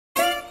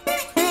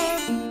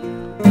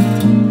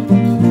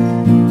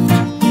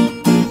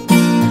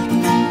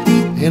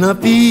and I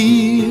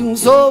feel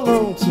so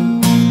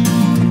lonesome.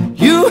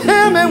 You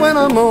hear me when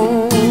I'm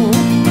on.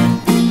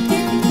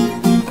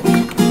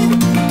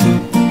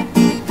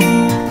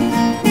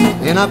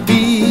 And I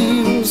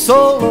feel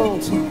so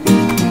lonesome.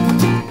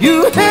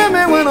 You hear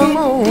me when I'm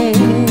on.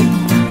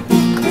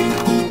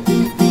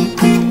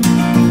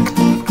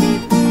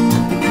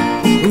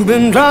 You've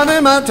been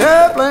driving my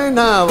airplane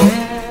now,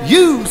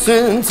 you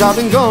since I've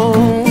been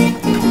gone.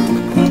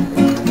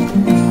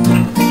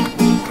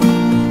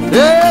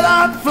 Yeah,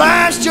 I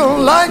flashed your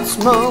lights,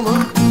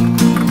 mama.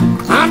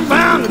 I'm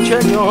bound to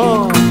check your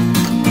heart.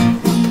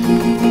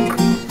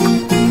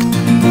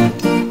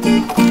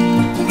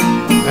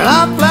 And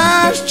I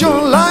flashed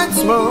your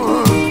lights,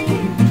 mama.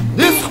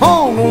 This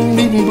horn won't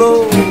even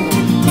blow.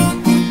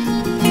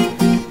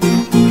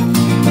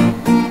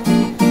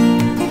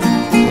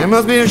 There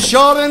must be a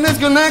short in this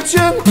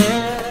connection.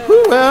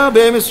 Well,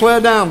 baby, swear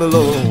down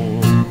below.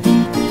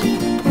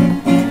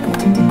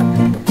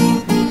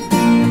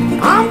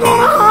 I'm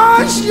gonna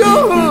hush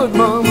your hood,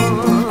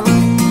 mama.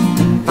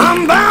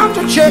 I'm bound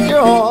to check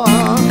your heart.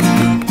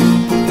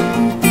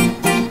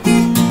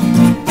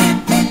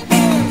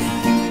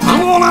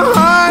 I'm gonna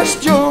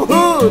hush your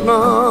hood,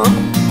 mama.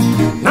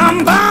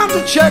 I'm bound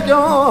to check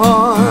your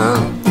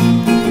heart.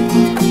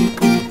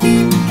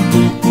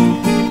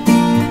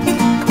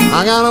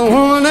 I got a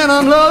woman that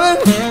I'm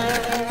loving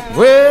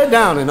way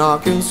down in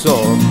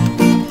Arkansas.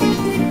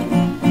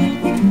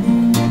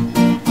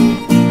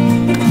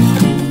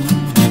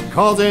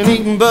 Cause it ain't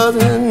even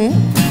buzzing,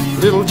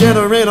 little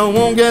generator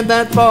won't get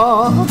that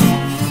far.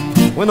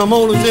 When the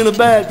motor's in a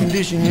bad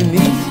condition, you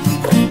need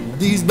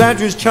these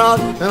batteries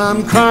charged, and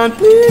I'm crying,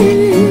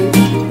 please,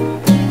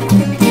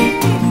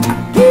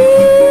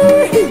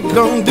 please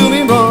don't do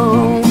me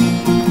wrong.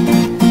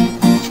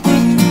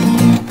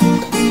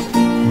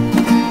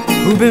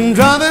 Who've been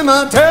driving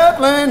my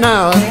airplane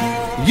now,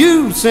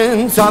 you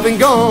since I've been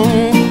gone.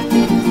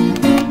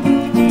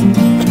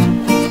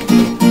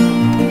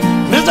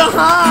 Mr.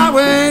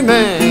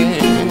 Highwayman,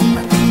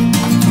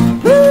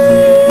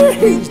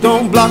 please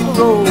don't block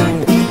the road.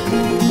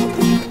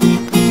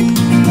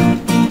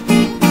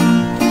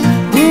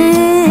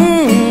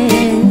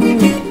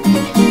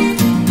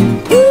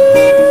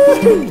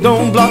 Please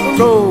don't block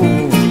the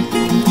road.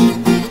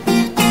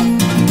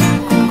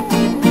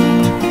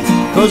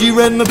 Cause you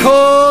read in the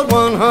code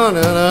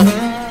 100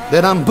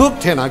 that I'm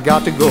booked and I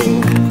got to go.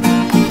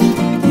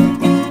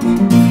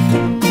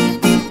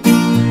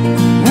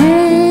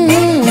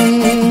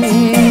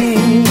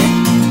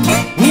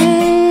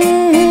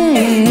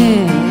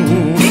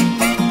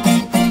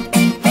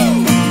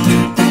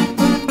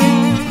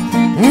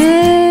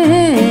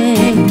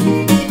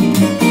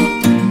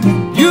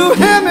 You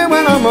hear me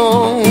when I'm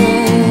on.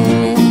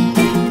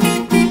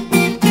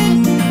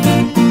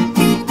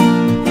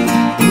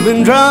 You've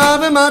been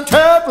driving my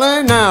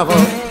airplane now for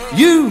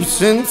you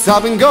since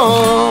I've been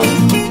gone.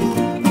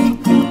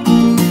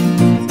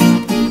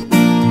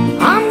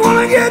 I'm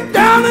gonna get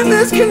down in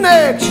this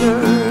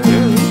connection,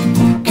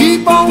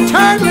 keep on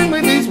tangling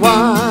with these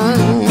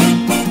wires.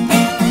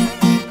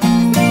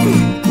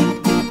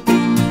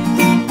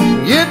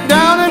 Get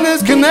down in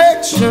this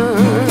connection,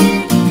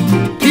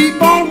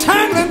 keep on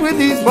tangling with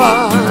these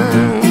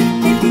wires.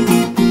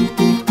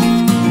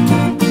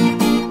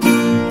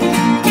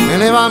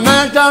 And if I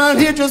mash down and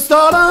hit your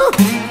starter,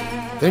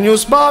 then your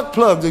spark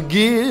plugs will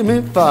give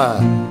me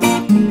fire.